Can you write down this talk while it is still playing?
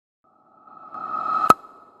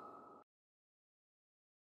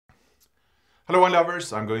Hello wine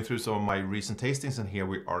lovers, I'm going through some of my recent tastings and here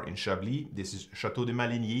we are in Chablis. This is Château de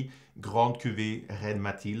Maligny, Grande Cuvée, Reine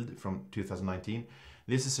Mathilde from 2019.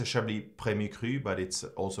 This is a Chablis Premier Cru, but it's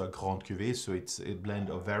also a Grande Cuvée, so it's a blend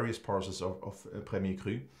of various parcels of Premier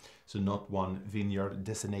Cru. So not one vineyard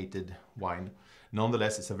designated wine.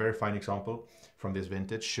 Nonetheless, it's a very fine example from this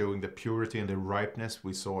vintage, showing the purity and the ripeness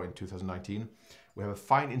we saw in 2019. We have a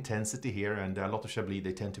fine intensity here, and a lot of Chablis,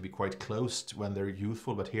 they tend to be quite closed when they're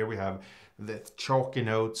youthful, but here we have the chalky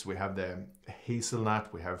notes, we have the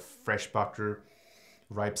hazelnut, we have fresh butter,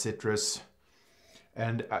 ripe citrus.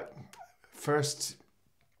 And at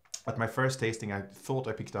my first tasting, I thought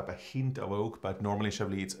I picked up a hint of oak, but normally in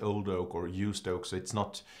Chablis it's old oak or used oak, so it's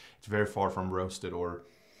very far from roasted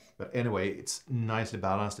but anyway, it's nicely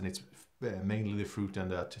balanced, and it's mainly the fruit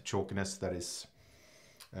and that chalkiness that is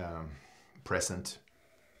present.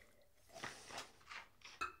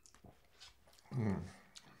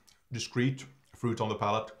 Discreet fruit on the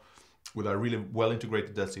palate with a really well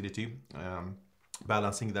integrated acidity,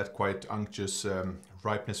 balancing that quite unctuous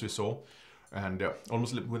ripeness we saw, and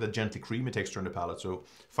almost with a gently creamy texture on the palate. So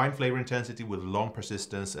fine flavor intensity with long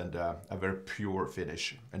persistence and a very pure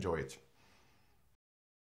finish. Enjoy it.